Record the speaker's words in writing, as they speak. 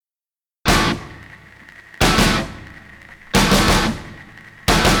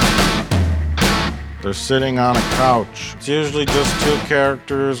They're sitting on a couch. It's usually just 2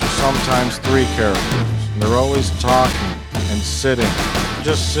 characters or sometimes 3 characters. And they're always talking and sitting.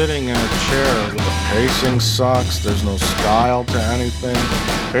 Just sitting in a chair. The pacing sucks. There's no style to anything.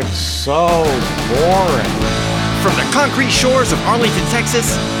 It's so boring. From the concrete shores of Arlington,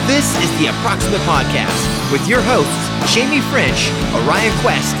 Texas, this is the Approximate Podcast with your hosts, Jamie French, Orion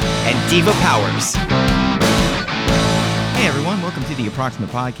Quest, and Diva Powers. Hey everyone, welcome to the Approximate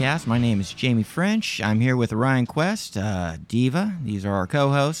Podcast. My name is Jamie French. I'm here with Orion Quest, Diva. These are our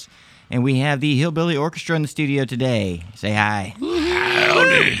co-hosts. And we have the Hillbilly Orchestra in the studio today. Say hi.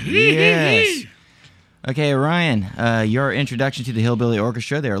 Howdy. Yes. Okay, Orion, your introduction to the Hillbilly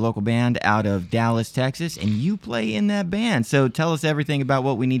Orchestra. They're a local band out of Dallas, Texas, and you play in that band. So tell us everything about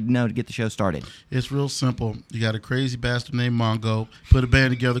what we need to know to get the show started. It's real simple. You got a crazy bastard named Mongo, put a band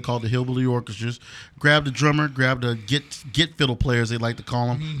together called the Hillbilly Orchestras, grabbed a drummer, grabbed a get fiddle player, as they like to call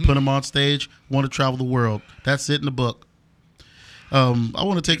them, put them on stage, want to travel the world. That's it in the book. I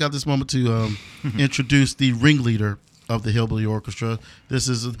want to take out this moment to introduce the ringleader of the Hillbilly Orchestra.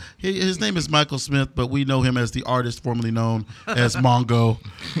 His name is Michael Smith, but we know him as the artist formerly known as Mongo.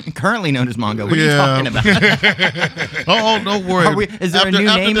 Currently known as Mongo. What are you talking about? Oh, don't worry. Is there a new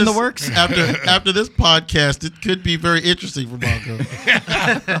name in the works? After this podcast, it could be very interesting for Mongo.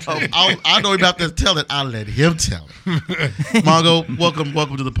 I know him after to tell it. I'll let him tell it. Mongo, welcome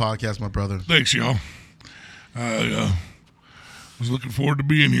to the podcast, my brother. Thanks, y'all. I was looking forward to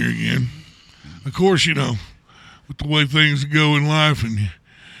being here again. Of course, you know, with the way things go in life and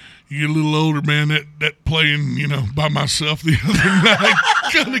you get a little older, man, that playing, you know, by myself the other night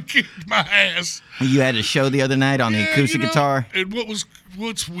kind of kicked my ass. You had a show the other night on the acoustic guitar. And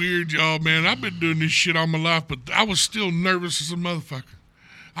what's weird, y'all, man, I've been doing this shit all my life, but I was still nervous as a motherfucker.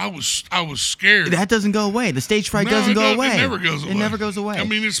 I was scared. That doesn't go away. The stage fright doesn't go away. It never goes away. It never goes away. I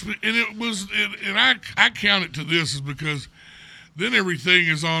mean, I count it to this is because then everything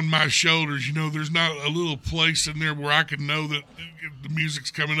is on my shoulders. You know, there's not a little place in there where I can know that the music's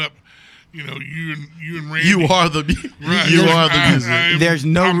coming up. You know, you and Randy. You are the right. You are the music. There's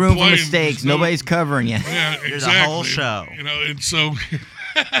no room for mistakes. Nobody's covering you. Yeah, exactly. There's a whole show. You know, and so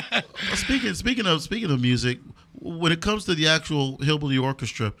Speaking of music, when it comes to the actual Hillbilly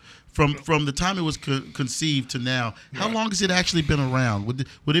Orchestra, from the time it was conceived to now, how long has it actually been around?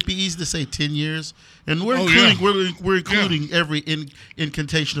 Would it be easy to say 10 years? And we're including every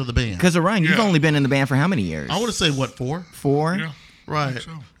incantation of the band. Because Orion, you've only been in the band for how many years? I want to say 4? 4. yeah. Right.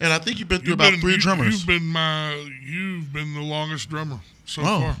 So. And I think you've been through about 3 drummers. You've been the longest drummer so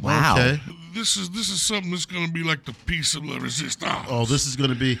far. Wow. Okay. This is something that's going to be like the piece of la resistance. Oh, this is going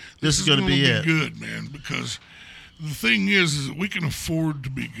to be it. Good, man, because the thing is that we can afford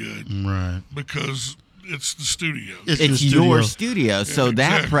to be good. Right. Because it's the studio. It's your studio, so that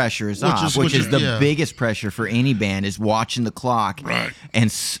exactly. pressure is off, which is the biggest pressure for any band is watching the clock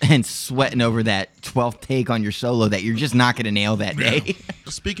and sweating over that 12th take on your solo that you're just not going to nail that day.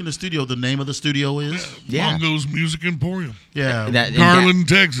 Speaking of studio, the name of the studio is? Mongo's Music Emporium. Yeah. Garland,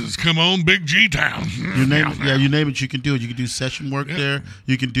 Texas. Come on, Big G Town. You name it. You name it. You can do it. You can do session work there.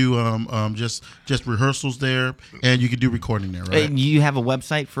 You can do just rehearsals there, and you can do recording there. Right? You have a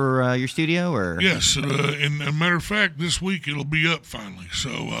website for your studio, or yes. And a matter of fact, this week it'll be up finally. So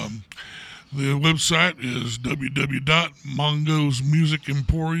the website is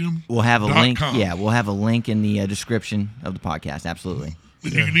www.mongosmusicemporium.com. We'll have a link. Yeah, we'll have a link in the description of the podcast. Absolutely.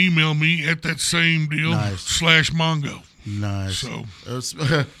 And you can email me at that same deal /Mongo. Nice. So,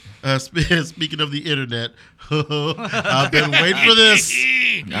 speaking of the internet, I've been waiting for this.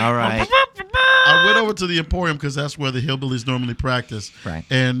 All right. I went over to the Emporium because that's where the Hillbillies normally practice. Right.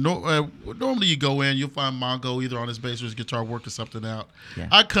 And normally you go in, you'll find Mongo either on his bass or his guitar working something out. Yeah.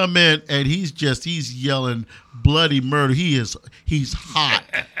 I come in and he's yelling bloody murder. He's hot.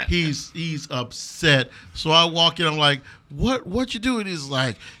 he's upset. So I walk in, I'm like, what you doing? He's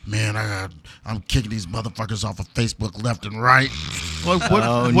like, man, I'm kicking these motherfuckers off of Facebook left and right. What's going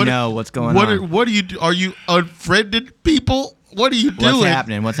on? What do you do? Are you unfriended people? What are you doing?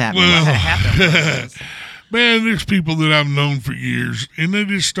 What's happening? Well, man, there's people that I've known for years, and they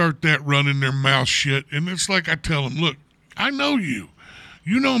just start that running their mouth shit, and it's like I tell them, look, I know you.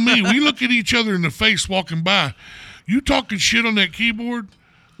 You know me. We look at each other in the face walking by. You talking shit on that keyboard?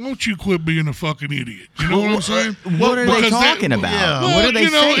 Won't you quit being a fucking idiot? You know what I'm saying? What are they talking about? Yeah. What are they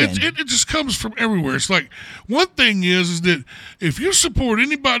saying? It just comes from everywhere. It's like, one thing is that if you support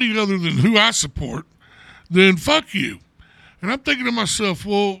anybody other than who I support, then fuck you. And I'm thinking to myself,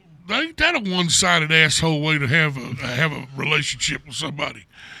 well, ain't that a one-sided asshole way to have a relationship with somebody?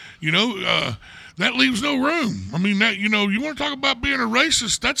 You know, that leaves no room. I mean, that, you know, you want to talk about being a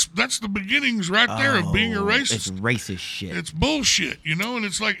racist? That's the beginnings right there of being a racist. It's racist shit. It's bullshit, you know. And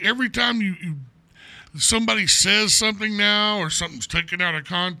it's like every time you somebody says something now or something's taken out of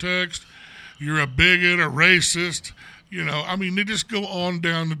context, you're a bigot, a racist. You know, I mean, they just go on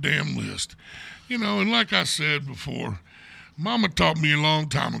down the damn list. You know, and like I said before, Mama taught me a long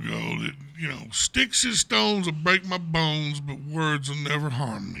time ago that, you know, sticks and stones will break my bones, but words will never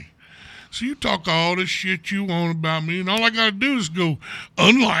harm me. So you talk all this shit you want about me, and all I got to do is go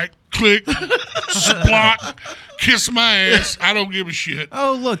unlike, click, splot, kiss my ass. I don't give a shit.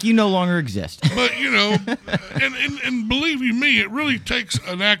 Oh, look, you no longer exist. But, you know, and believe you me, it really takes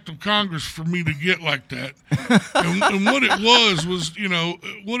an act of Congress for me to get like that. And what it was, you know,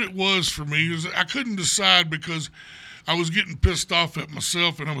 what it was for me is I couldn't decide because I was getting pissed off at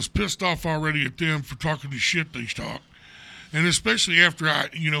myself, and I was pissed off already at them for talking the shit they talk. And especially after I,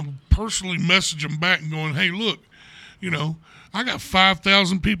 you know, personally message them back and going, hey, look, you know, I got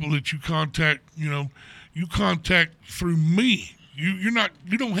 5,000 people that you contact through me. You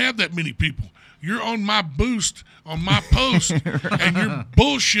don't have that many people. You're on my boost, on my post, right. And you're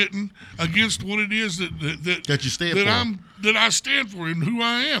bullshitting against what it is that you stand that for. that I stand for and who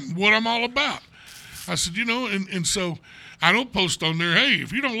I am, what I'm all about. I said, you know, and so I don't post on there, hey,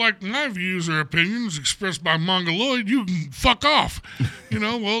 if you don't like my views or opinions expressed by Mongoloid, you can fuck off. You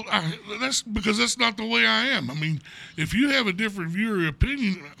know, well, that's because that's not the way I am. I mean, if you have a different view or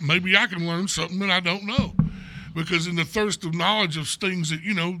opinion, maybe I can learn something that I don't know. Because in the thirst of knowledge of things that,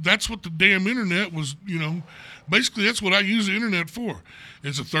 you know, that's what the damn internet was, you know, basically that's what I use the internet for.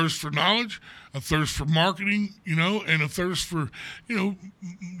 It's a thirst for knowledge, a thirst for marketing, you know, and a thirst for, you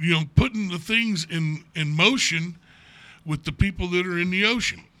know, putting the things in motion with the people that are in the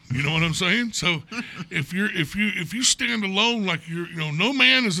ocean. You know what I'm saying? So if you stand alone, like you know, no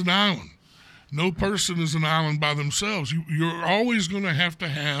man is an island. No person is an island by themselves. You're always going to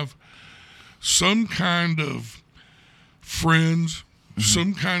have some kind of friends,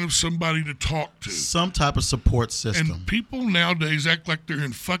 some kind of somebody to talk to. Some type of support system. And people nowadays act like they're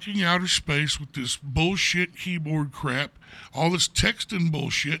in fucking outer space with this bullshit keyboard crap, all this texting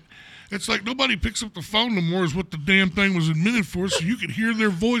bullshit. It's like nobody picks up the phone no more is what the damn thing was invented for, so you could hear their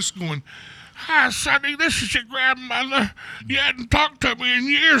voice going, hi, Sonny, this is your grandmother. You hadn't talked to me in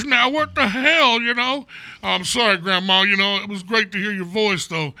years now. What the hell, you know? I'm sorry, Grandma. You know, it was great to hear your voice,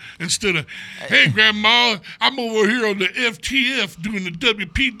 though. Instead of, hey, Grandma, I'm over here on the FTF doing the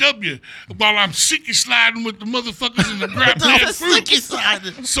WPW while I'm sicky sliding with the motherfuckers in the grab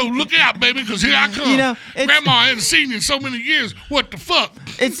fruit. So look out, baby, because here I come. You know, Grandma, I haven't seen you in so many years. What the fuck?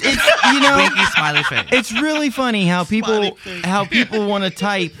 It's you know, Winky smiley face. it's really funny how people want to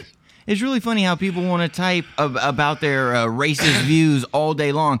type. It's really funny how people want to type about their racist views all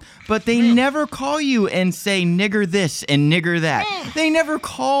day long, but they never call you and say nigger this and nigger that. No. They never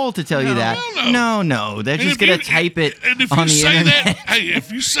call to tell you that. No. They're And just if going to type it and if on you the say internet. that, hey,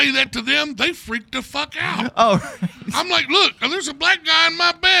 if you say that to them, they freak the fuck out. Oh, I'm like, look, there's a black guy in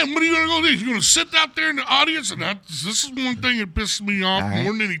my band. What are you going to go do? You're going to sit out there in the audience? And this is one thing that pisses me off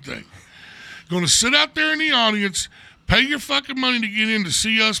more than anything. Going to sit out there in the audience, pay your fucking money to get in to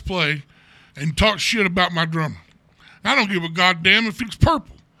see us play, and talk shit about my drummer. I don't give a goddamn if he's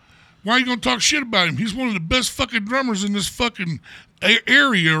purple. Why are you going to talk shit about him? He's one of the best fucking drummers in this fucking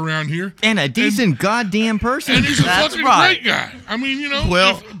area around here. and a decent goddamn person. And he's a That's fucking right. great guy. I mean, you know,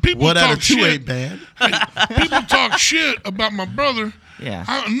 Well, if people what out talk of two shit, ain't bad. hey, people talk shit about my brother. Yeah.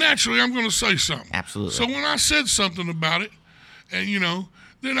 Naturally, I'm going to say something. Absolutely. So when I said something about it, and, you know,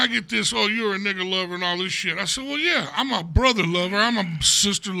 then I get this, oh, you're a nigga lover and all this shit. I said, well, yeah, I'm a brother lover. I'm a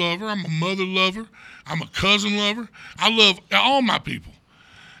sister lover. I'm a mother lover. I'm a cousin lover. I love all my people.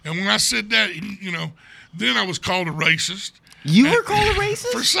 And when I said that, you know, then I was called a racist. You were called a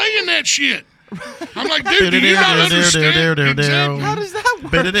racist? For saying that shit. I'm like, dude, do you not understand? Exactly. How does that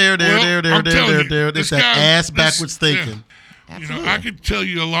work? I'm telling you, It's this that guy- ass this- backwards thinking. You know, I could tell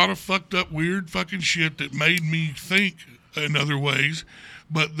you a lot of fucked up, weird fucking shit that made me think in other ways,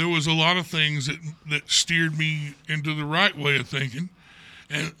 but there was a lot of things that steered me into the right way of thinking,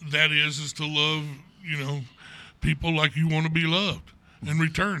 and that is to love, you know, people like you want to be loved in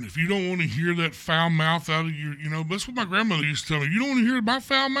return. If you don't want to hear that foul mouth out of your, you know, that's what my grandmother used to tell me. You don't want to hear my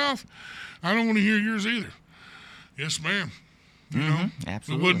foul mouth? I don't want to hear yours either. Yes, ma'am. You know,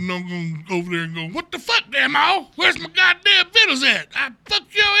 absolutely. I wasn't going to go over there and go, what the fuck, Grandma? Where's my goddamn vittles at? I fuck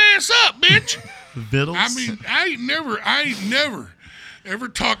your ass up, bitch. Vittles? I mean, I ain't never ever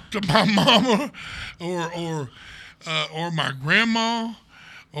talked to my mama or my grandma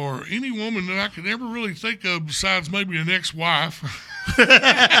or any woman that I could ever really think of besides maybe an ex-wife.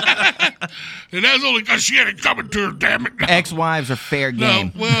 And that's only because she had it coming to her, damn it. Ex-wives are fair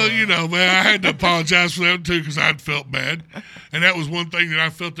game. No, well, man, I had to apologize for that too because I'd felt bad. And that was one thing that I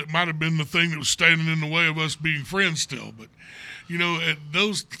felt that might have been the thing that was standing in the way of us being friends still. But,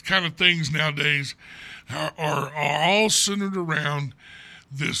 those kind of things nowadays are all centered around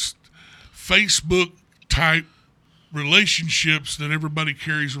this Facebook type relationships that everybody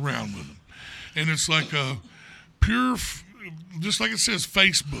carries around with them. And it's like a pure, just like it says,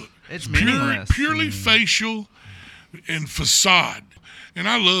 Facebook. It's meaningless. Purely facial and facade. And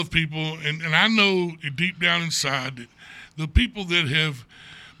I love people, and I know deep down inside that the people that have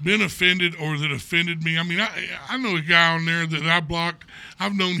been offended or that offended me, I mean, I know a guy on there that I blocked.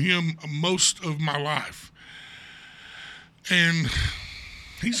 I've known him most of my life. And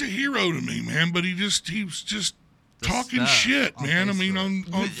he's a hero to me, man, but he was just talking shit, man. I mean, on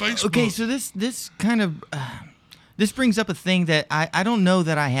Facebook. Okay, so this kind of this brings up a thing that I don't know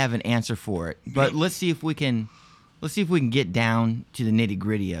that I have an answer for it, but let's see if we can get down to the nitty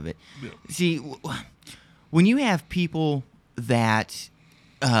gritty of it. Yeah. See, when you have people that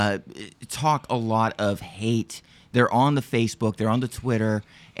talk a lot of hate, they're on the Facebook, they're on the Twitter,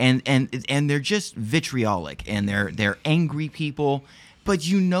 and they're just vitriolic, and they're angry people. But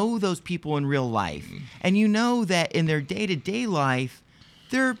you know those people in real life, and you know that in their day-to-day life,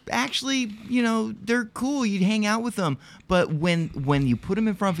 they're actually, they're cool. You'd hang out with them. But when you put them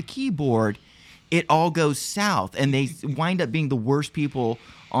in front of a keyboard, it all goes south, and they wind up being the worst people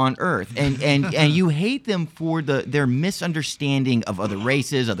on earth. And you hate them for their misunderstanding of other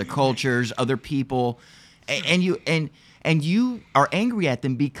races, other cultures, other people, and you are angry at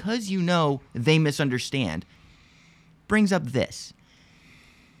them because you know they misunderstand. Brings up this.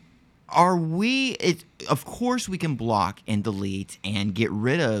 Of course we can block and delete and get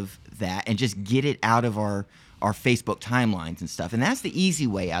rid of that and just get it out of our Facebook timelines and stuff. And that's the easy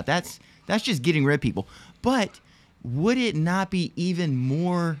way out. That's just getting rid of people. But would it not be even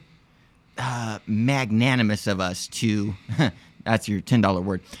more magnanimous of us to, that's your $10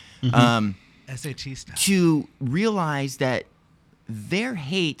 word, SAT style, to realize that their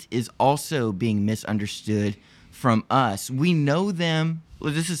hate is also being misunderstood from us? We know them.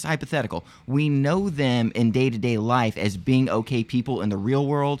 Well, this is hypothetical. We know them in day-to-day life as being okay people in the real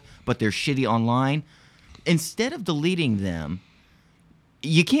world, but they're shitty online. Instead of deleting them,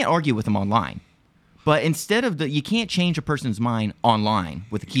 you can't argue with them online. But you can't change a person's mind online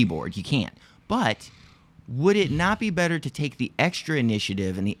with a keyboard. You can't. But would it not be better to take the extra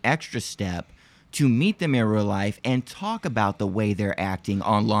initiative and the extra step to meet them in real life and talk about the way they're acting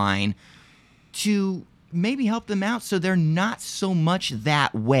online to maybe help them out so they're not so much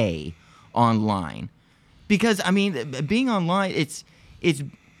that way online? Because, I mean, being online, it's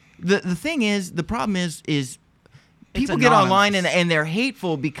the thing is, the problem is people get online and they're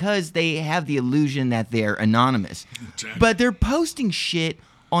hateful because they have the illusion that they're anonymous. Exactly. But they're posting shit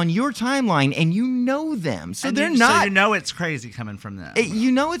on your timeline and you know them. So they're not. So it's crazy coming from them.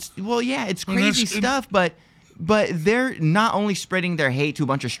 It's crazy stuff, but they're not only spreading their hate to a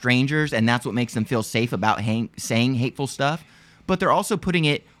bunch of strangers, and that's what makes them feel safe about saying hateful stuff, but they're also putting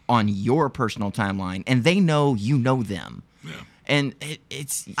it on your personal timeline, and they know you know them. Yeah. And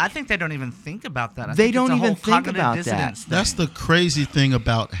I think they don't even think about that. They don't even think about that. That's the crazy thing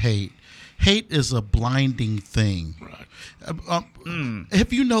about hate. Hate is a blinding thing. Right.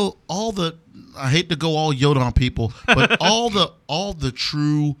 If you know I hate to go all Yoda on people, but all the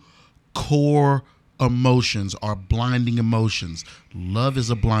true core emotions are blinding emotions. Love is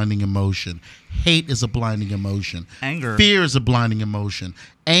a blinding emotion. Hate is a blinding emotion. Anger. Fear is a blinding emotion.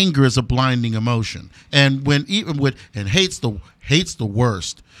 Anger is a blinding emotion. And hate's the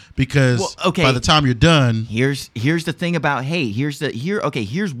worst because by the time you're done, here's the thing about hate.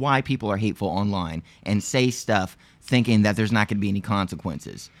 Here's why people are hateful online and say stuff thinking that there's not going to be any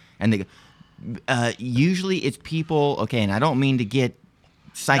consequences. And usually it's people. Okay, and I don't mean to get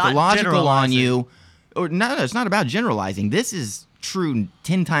psychological on you. Or no, it's not about generalizing. This is true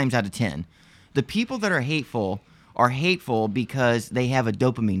 10 times out of 10. The people that are hateful because they have a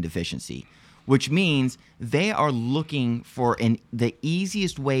dopamine deficiency, which means they are looking for the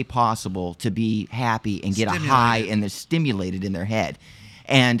easiest way possible to be happy and get a high, and they're stimulated in their head.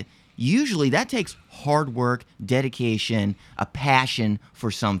 And usually that takes hard work, dedication, a passion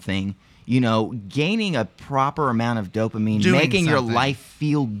for something, gaining a proper amount of dopamine, making your life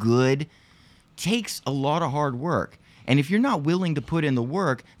feel good takes a lot of hard work. And if you're not willing to put in the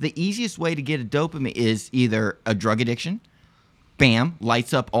work, the easiest way to get a dopamine is either a drug addiction, bam,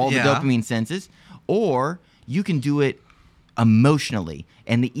 lights up all the dopamine senses, or you can do it emotionally.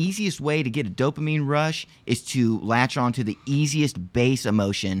 And the easiest way to get a dopamine rush is to latch onto the easiest base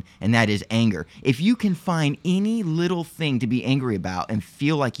emotion, and that is anger. If you can find any little thing to be angry about and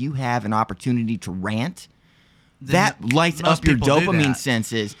feel like you have an opportunity to rant, that lights most up your people do dopamine that.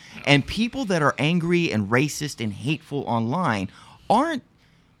 senses. And people that are angry and racist and hateful online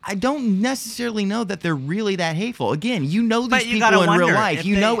I don't necessarily know that they're really that hateful. Again, you know But these you people gotta in real wonder life. if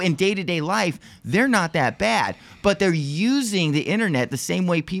You they- know in day-to-day life, they're not that bad. But they're using the internet the same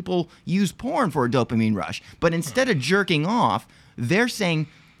way people use porn for a dopamine rush. But instead of jerking off, they're saying,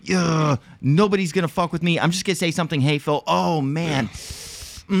 ugh, nobody's going to fuck with me. I'm just going to say something hateful. Oh, man.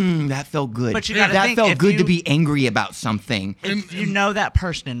 That felt good. But you gotta that think, felt if good to you- be angry about something. If you know that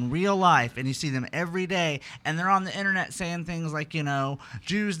person in real life and you see them every day and they're on the internet saying things like,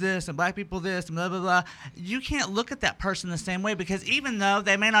 Jews this and black people this and blah, blah, blah, you can't look at that person the same way, because even though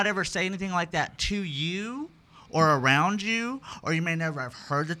they may not ever say anything like that to you or around you, or you may never have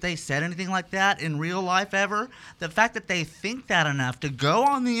heard that they said anything like that in real life ever, the fact that they think that enough to go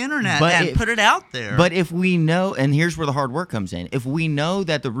on the internet and put it out there. But if we know, and here's where the hard work comes in, if we know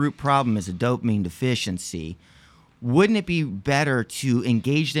that the root problem is a dopamine deficiency, wouldn't it be better to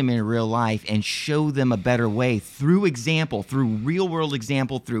engage them in real life and show them a better way through example, through real world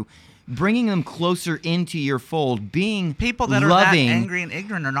example, through bringing them closer into your fold, being people that are loving. that angry and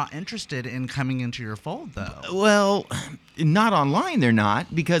ignorant are not interested in coming into your fold, though. Well, not online, they're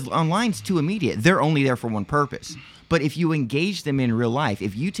not, because online's too immediate. They're only there for one purpose. But if you engage them in real life,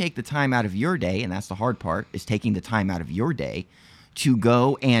 if you take the time out of your day, and that's the hard part, is taking the time out of your day to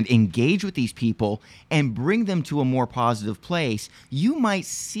go and engage with these people and bring them to a more positive place, you might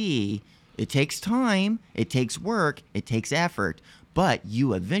see it takes time, it takes work, it takes effort, but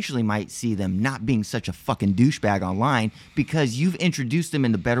you eventually might see them not being such a fucking douchebag online because you've introduced them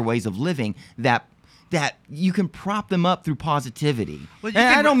into better ways of living that you can prop them up through positivity. Well, you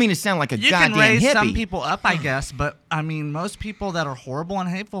And can I don't mean to sound like a You goddamn can raise hippie. some people up, I guess, but I mean, most people that are horrible and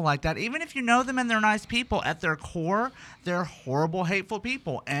hateful like that, even if you know them and they're nice people, at their core, they're horrible, hateful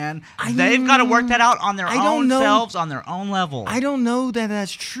people, and they've got to work that out on their I don't own know. selves, on their own level. I don't know that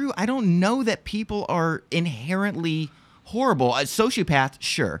that's true. I don't know that people are inherently horrible. Sociopaths,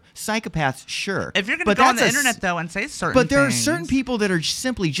 sure. Psychopaths, sure. If you're going to But go on the that's internet, though, and say certain But there are things- certain people that are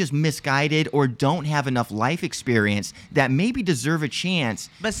simply just misguided or don't have enough life experience that maybe deserve a chance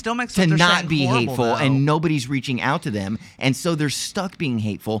but still makes to what they're not saying be horrible, hateful, though. and nobody's reaching out to them. And so they're stuck being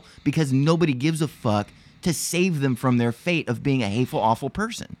hateful because nobody gives a fuck to save them from their fate of being a hateful, awful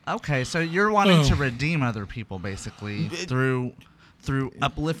person. Okay, so you're wanting to redeem other people, basically, through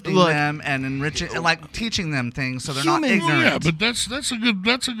uplifting Look, them and enriching, like teaching them things so they're not humans- ignorant. Yeah, but that's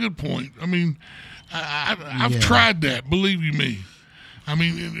a good point. I mean, I've Yeah. tried that. Believe you me. I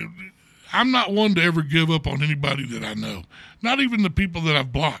mean, I'm not one to ever give up on anybody that I know. Not even the people that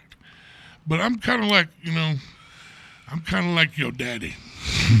I've blocked. But I'm kind of like, I'm kind of like your daddy.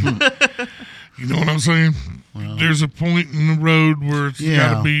 You know what I'm saying? There's a point in the road where it's got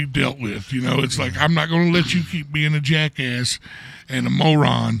Yeah. to be dealt with. It's like, I'm not going to let you keep being a jackass and a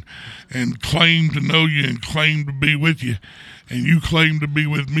moron and claim to know you and claim to be with you and you claim to be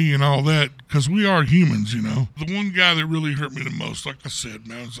with me and all that, because we are humans, The one guy that really hurt me the most, like I said,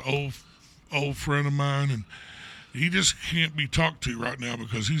 man, is an old friend of mine, and he just can't be talked to right now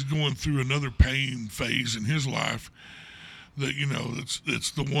because he's going through another pain phase in his life. That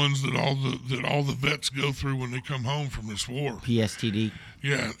it's the ones that all the vets go through when they come home from this war. PSTD.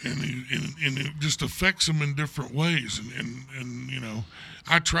 Yeah, and it just affects them in different ways. And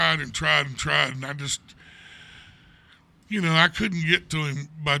I tried and I just I couldn't get to him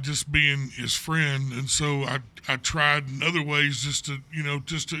by just being his friend, and so I tried in other ways just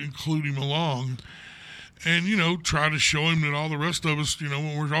to include him along, and try to show him that all the rest of us,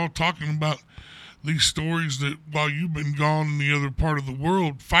 when we're all talking about these stories, that while you've been gone in the other part of the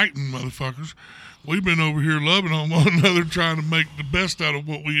world fighting motherfuckers, we've been over here loving on one another, trying to make the best out of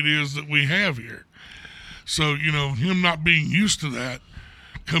what it is that we have here. So, him not being used to that,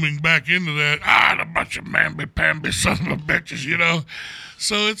 coming back into that, a bunch of mamby-pamby son of a bitches,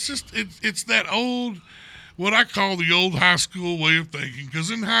 So it's just, it's that old, what I call the old high school way of thinking. Because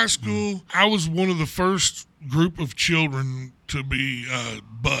in high school, I was one of the first group of children to be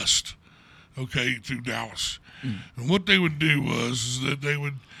bused. Okay, through Dallas. And what they would do is that they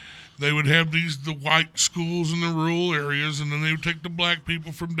would have the white schools in the rural areas, and then they would take the black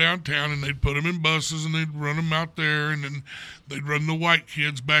people from downtown and they'd put them in buses and they'd run them out there, and then they'd run the white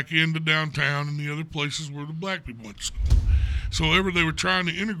kids back into downtown and the other places where the black people went to school. So they were trying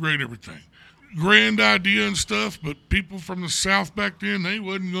to integrate everything. Grand idea and stuff, but people from the South back then, they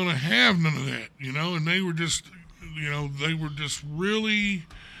wasn't going to have none of that, and they were just they were just really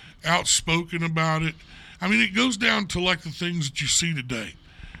outspoken about it. I mean, it goes down to like the things that you see today.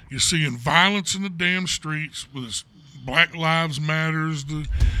 You're seeing violence in the damn streets with this Black Lives Matters, the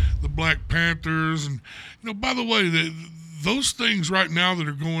Black Panthers, and by the way, those things right now that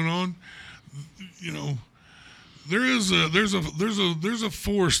are going on, there's a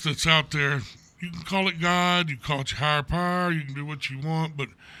force that's out there. You can call it God, you can call it your higher power, you can do what you want, but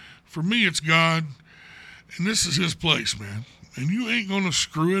for me, it's God, and this is His place, man. And you ain't gonna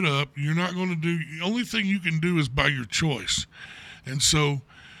screw it up. You're not gonna do. The only thing you can do is by your choice, and so.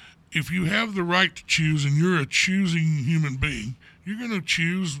 If you have the right to choose and you're a choosing human being, you're going to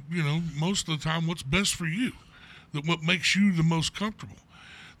choose, most of the time what's best for you, what makes you the most comfortable.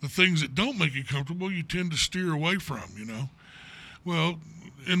 The things that don't make you comfortable, you tend to steer away from, Well,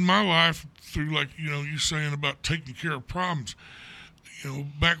 in my life, through you saying about taking care of problems,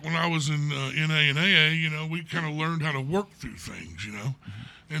 back when I was in NA and AA, we kind of learned how to work through things,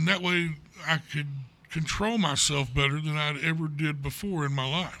 and that way I could control myself better than I'd ever did before in my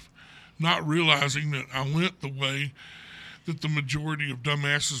life. Not realizing that I went the way that the majority of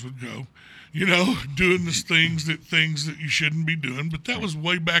dumbasses would go, doing things that you shouldn't be doing. But that was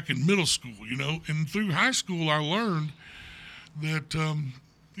way back in middle school, and through high school I learned that,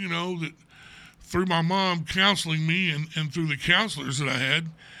 that through my mom counseling me and through the counselors that I had,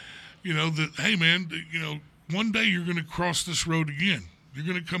 that, hey man, one day you're going to cross this road again. You're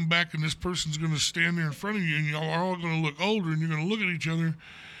going to come back and this person's going to stand there in front of you and y'all are all going to look older and you're going to look at each other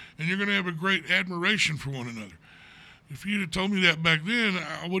and you're going to have a great admiration for one another. If you'd have told me that back then,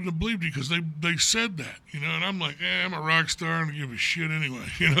 I wouldn't have believed you because they said that, and I'm like, I'm a rock star and I give a shit anyway,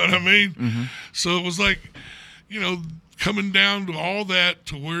 you know what I mean? Mm-hmm. So it was like, coming down to all that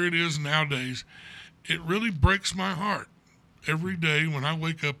to where it is nowadays, it really breaks my heart every day when I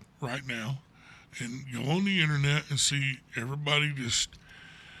wake up right now and go on the internet and see everybody just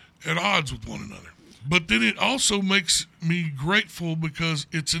at odds with one another. But then it also makes me grateful because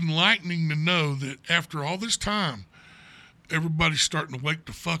it's enlightening to know that after all this time, everybody's starting to wake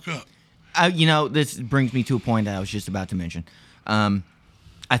the fuck up. This brings me to a point that I was just about to mention.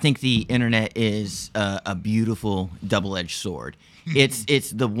 I think the internet is a beautiful double-edged sword. It's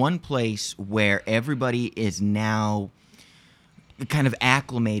the one place where everybody is now kind of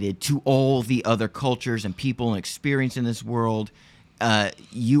acclimated to all the other cultures and people and experience in this world.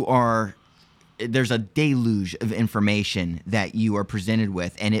 There's a deluge of information that you are presented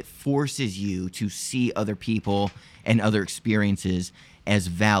with, and it forces you to see other people and other experiences as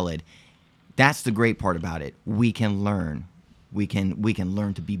valid. That's the great part about it. We can learn. We can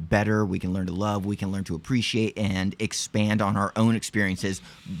learn to be better. We can learn to love. We can learn to appreciate and expand on our own experiences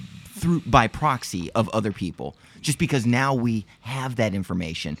by proxy of other people. Just because now we have that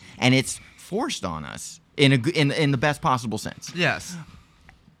information, and it's forced on us in the best possible sense. Yes.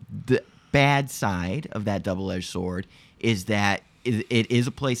 The bad side of that double-edged sword is that it is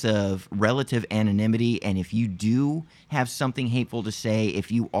a place of relative anonymity, and if you do have something hateful to say, if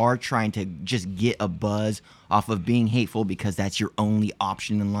you are trying to just get a buzz off of being hateful because that's your only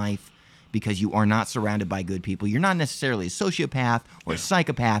option in life, because you are not surrounded by good people, you're not necessarily a sociopath or a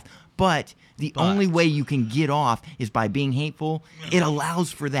psychopath, but the only way you can get off is by being hateful. It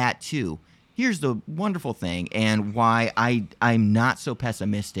allows for that too. Here's the wonderful thing, and why I'm not so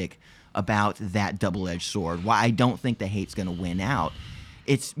pessimistic about that double-edged sword, why I don't think the hate's going to win out.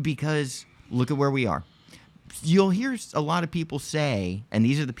 It's because look at where we are. You'll hear a lot of people say, and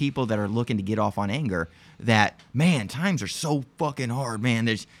these are the people that are looking to get off on anger, that, man, times are so fucking hard, man.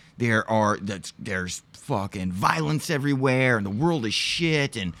 There's fucking violence everywhere, and the world is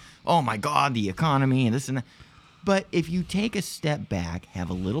shit, and oh my God, the economy, and this and that. But if you take a step back, have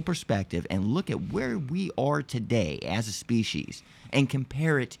a little perspective, and look at where we are today as a species, and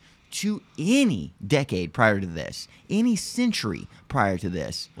compare it to any decade prior to this, any century prior to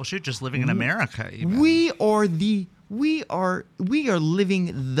this. Well, shoot, just living in America. Even. We are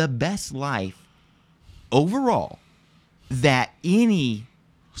living the best life overall that any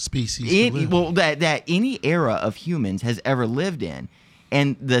species that any era of humans has ever lived in.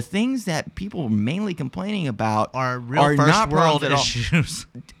 And the things that people are mainly complaining about are first not world problems issues.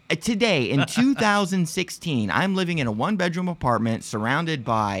 Today, in 2016, I'm living in a one-bedroom apartment surrounded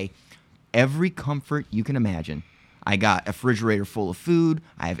by every comfort you can imagine. I got a refrigerator full of food.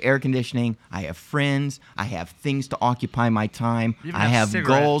 I have air conditioning. I have friends. I have things to occupy my time. I have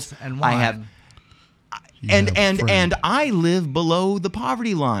goals. And wine. I have, and I live below the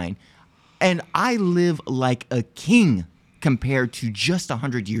poverty line, and I live like a king compared to just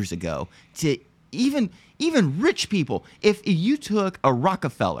 100 years ago. To even rich people, if you took a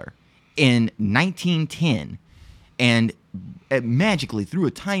Rockefeller in 1910 and magically through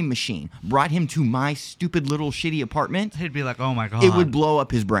a time machine brought him to my stupid little shitty apartment, He'd be like, "Oh my god!" it would blow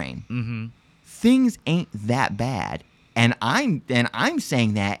up his brain. Mm-hmm. Things ain't that bad, and I'm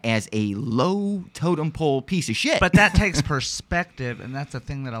saying that as a low totem pole piece of shit. But that takes perspective, and that's a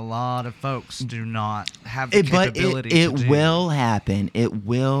thing that a lot of folks do not have the capability to do. It will happen. It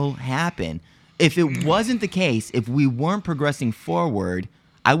will happen. If it wasn't the case, if we weren't progressing forward,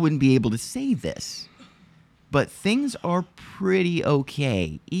 I wouldn't be able to say this. But things are pretty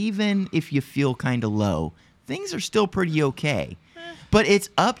okay. Even if you feel kind of low, things are still pretty okay. But it's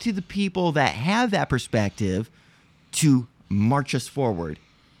up to the people that have that perspective to march us forward.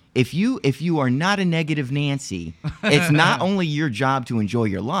 If you are not a negative Nancy, it's not only your job to enjoy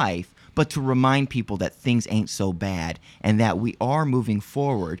your life, but to remind people that things ain't so bad and that we are moving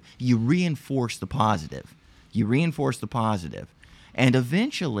forward. You reinforce the positive. And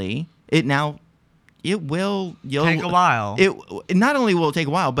eventually, it will Take a while. It not only will it take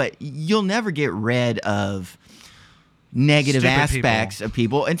a while, but you'll never get rid of negative Stupid aspects of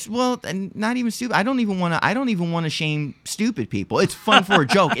people. And not even stupid. I don't even want to shame stupid people. It's fun for a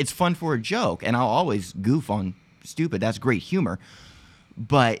joke. And I'll always goof on stupid. That's great humor.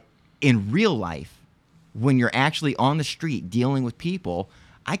 But in real life, when you're actually on the street dealing with people,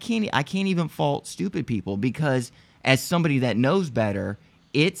 I can't even fault stupid people, because as somebody that knows better,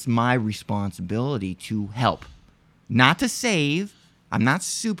 it's my responsibility to help, not to save. I'm not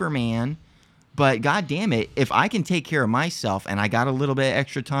Superman, but God damn it, if I can take care of myself and I got a little bit of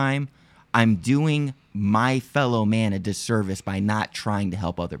extra time, I'm doing my fellow man a disservice by not trying to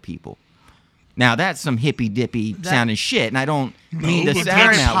help other people. Now that's some hippy dippy sounding shit, and I don't mean to but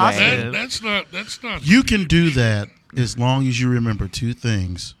sound that positive. way. That's not. You can do that as long as you remember two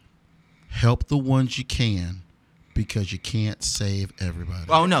things: help the ones you can, because you can't save everybody.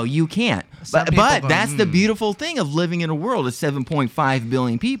 Oh no, you can't. Some But people go, that's the beautiful thing of living in a world of 7.5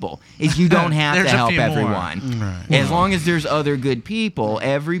 billion people, is you don't have to There's a help few more. everyone. Right. As long as there's other good people,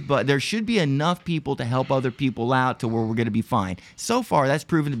 there should be enough people to help other people out to where we're going to be fine. So far, that's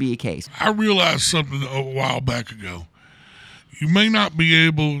proven to be a case. I realized something a while back ago. You may not be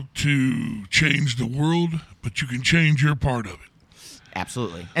able to change the world, but you can change your part of it.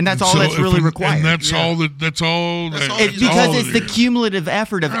 Absolutely, and that's all So that's if really an- required. And that's all that. That's all. That's that- all It's It's because all it's it the is. cumulative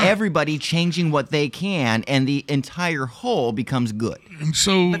effort of everybody changing what they can, and the entire whole becomes good. And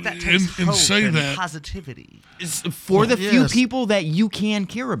so, But that takes and hope say and that. positivity. It's for the few yes. people that you can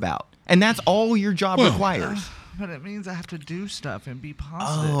care about, and that's all your job Well, requires. But it means I have to do stuff and be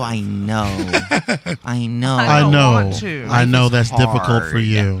positive. Oh, I know. I know. I I don't know. want to. I know Life is that's difficult for hard.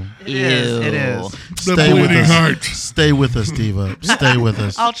 you. It is. It Ew. is. The Stay with bleeding us. heart. Stay with us, Diva. Stay with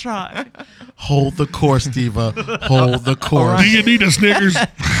us. I'll try. Hold the course, Diva. Hold the course. Do you need a Snickers?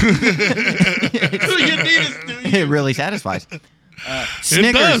 It really satisfies.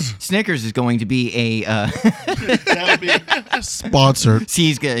 Snickers. does. Snickers is going to be a. Sponsored.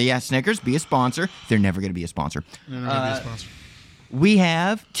 Snickers be a sponsor. They're never going to be a sponsor. We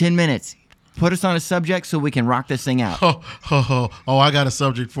have 10 minutes. Put us on a subject so we can rock this thing out. Oh, I got a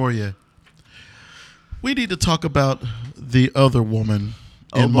subject for you. We need to talk about the other woman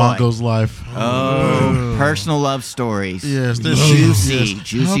in boy. Mongo's life. Oh, personal love stories. Yes, this Juicy, yes.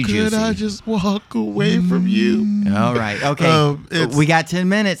 juicy, How could juicy. I just walk away from you? All right. Okay. It's- We got 10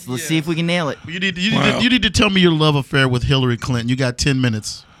 minutes. Let's see if we can nail it. You need to tell me your love affair with Hillary Clinton. You got 10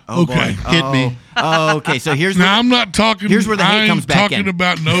 minutes. Oh, Okay. boy. Hit me. Oh, okay. So here's Now I'm not talking. Here's where the hate I ain't comes back talking in.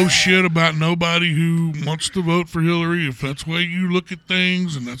 about no shit about nobody who wants to vote for Hillary. If that's the way you look at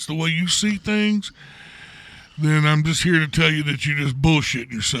things and that's the way you see things, then I'm just here to tell you that you just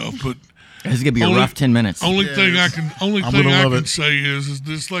bullshitting yourself. But this is gonna be a only- rough 10 minutes. only thing I can I'm gonna love it. say is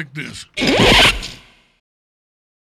this like this.